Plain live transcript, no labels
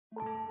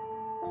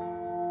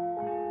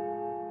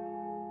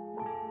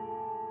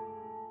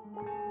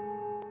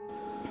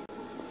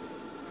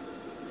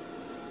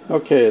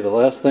Okay, the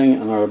last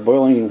thing on our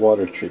boiling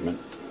water treatment.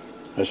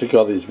 I should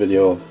call this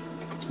video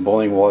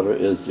Boiling Water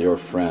is Your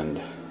Friend,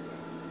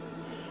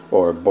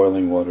 or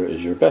Boiling Water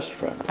is Your Best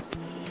Friend.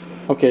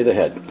 Okay, the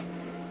head.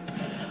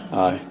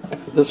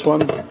 This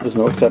one is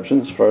no exception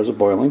as far as the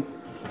boiling.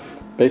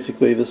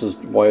 Basically, this is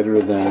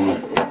wider than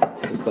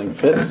this thing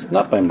fits,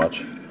 not by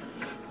much.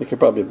 It could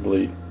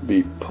probably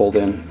be pulled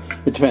in.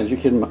 It depends. Your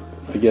kid,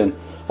 again,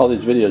 all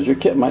these videos, your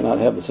kid might not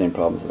have the same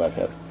problems that I've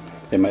had.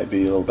 They might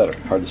be a little better,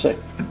 hard to say.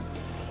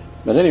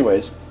 But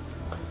anyways,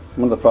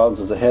 one of the problems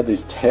is I had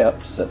these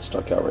tabs that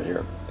stuck out right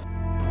here.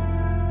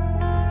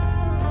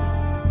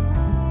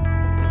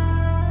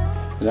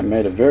 And it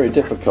made it very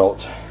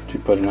difficult to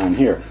put it on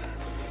here,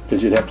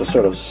 because you'd have to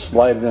sort of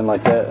slide it in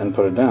like that and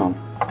put it down.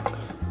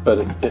 But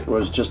it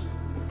was just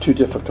too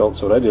difficult,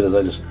 so what I did is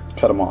I just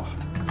cut them off.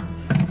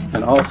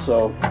 And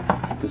also,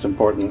 what's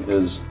important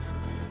is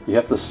you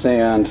have to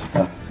sand,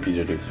 easy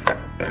to do.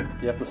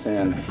 You have to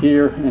sand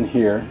here and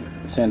here,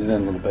 sand it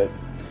in a little bit.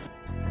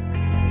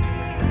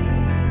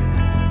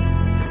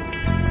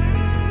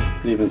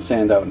 And even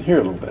sand out in here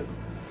a little bit.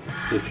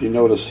 If you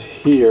notice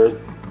here,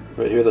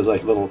 right here, there's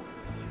like little,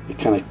 it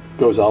kind of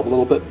goes out a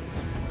little bit.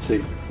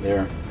 See,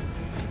 there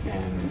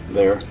and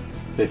there.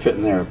 They fit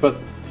in there. But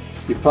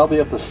you probably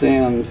have to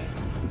sand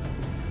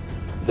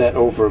that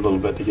over a little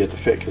bit to get it to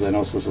fit, because I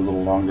noticed this is a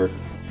little longer.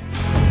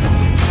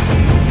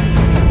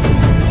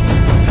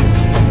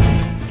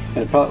 And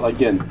it probably,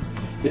 again,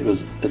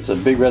 it's a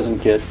big resin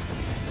kit.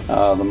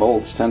 The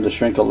molds tend to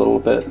shrink a little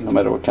bit no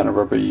matter what kind of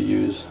rubber you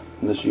use.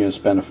 And this you're going to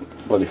spend a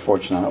bloody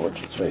fortune on it,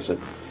 which, let's face it,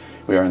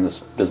 we are in this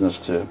business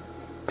to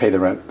pay the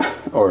rent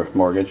or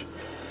mortgage.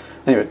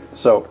 Anyway,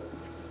 so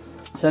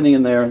sanding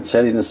in there and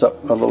sanding this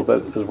up a little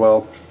bit as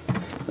well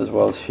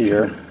as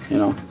here, you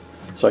know.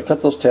 So I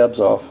cut those tabs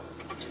off,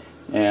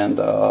 and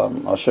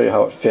I'll show you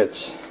how it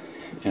fits,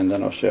 and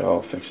then I'll show you how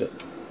I'll fix it.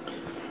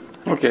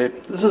 Okay,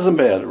 this isn't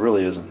bad, it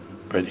really isn't,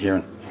 right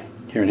here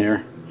and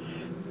here.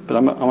 But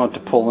I'm going to have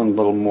to pull in a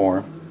little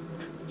more.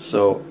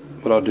 So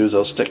what I'll do is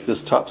I'll stick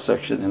this top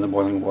section in the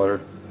boiling water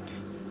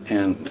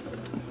and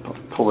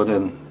pull it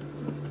in.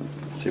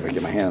 Let's see if I can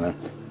get my hand in there.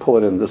 Pull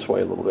it in this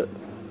way a little bit.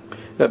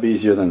 That'd be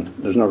easier than,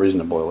 there's no reason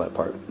to boil that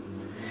part.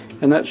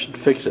 And that should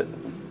fix it.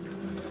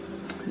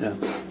 Yeah,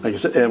 like I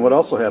said, and what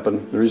also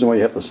happened, the reason why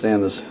you have to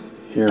sand this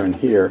here and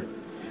here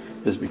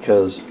is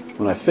because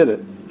when I fit it,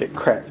 it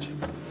cracked.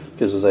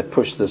 Because as I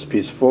pushed this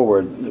piece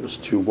forward, it was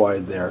too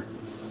wide there,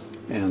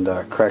 and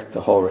cracked the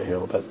hole right here a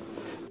little bit.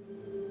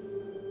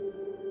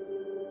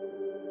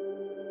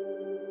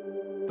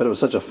 But it was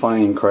such a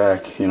fine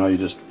crack, you know, you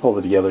just hold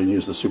it together and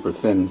use the super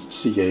thin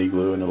CA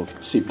glue and it'll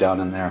seep down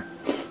in there.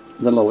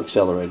 And then a little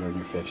accelerator and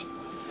you're fixed.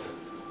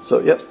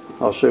 So yep,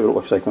 I'll show you what it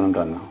looks like when I'm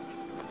done now.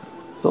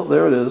 So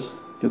there it is.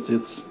 You can see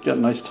it's got a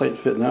nice tight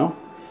fit now.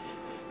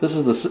 This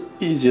is the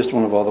easiest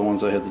one of all the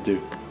ones I had to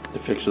do to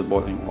fix with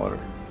boiling water.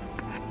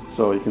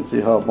 So you can see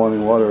how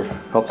boiling water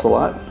helps a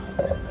lot.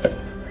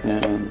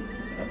 And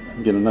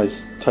you get a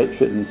nice tight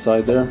fit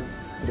inside there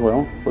as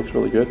well. Looks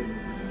really good.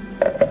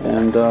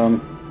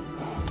 And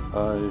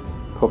I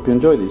hope you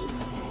enjoy these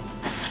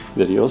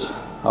videos.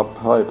 I'll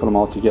probably put them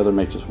all together,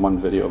 make just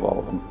one video of all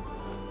of them.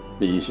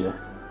 Be easier.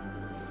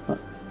 But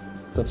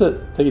that's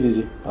it. Take it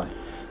easy. Bye.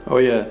 Oh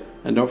yeah,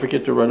 and don't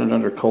forget to run it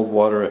under cold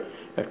water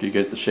after you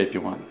get it the shape you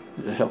want.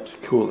 It helps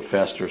cool it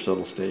faster so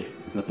it'll stay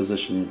in the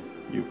position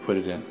you put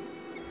it in.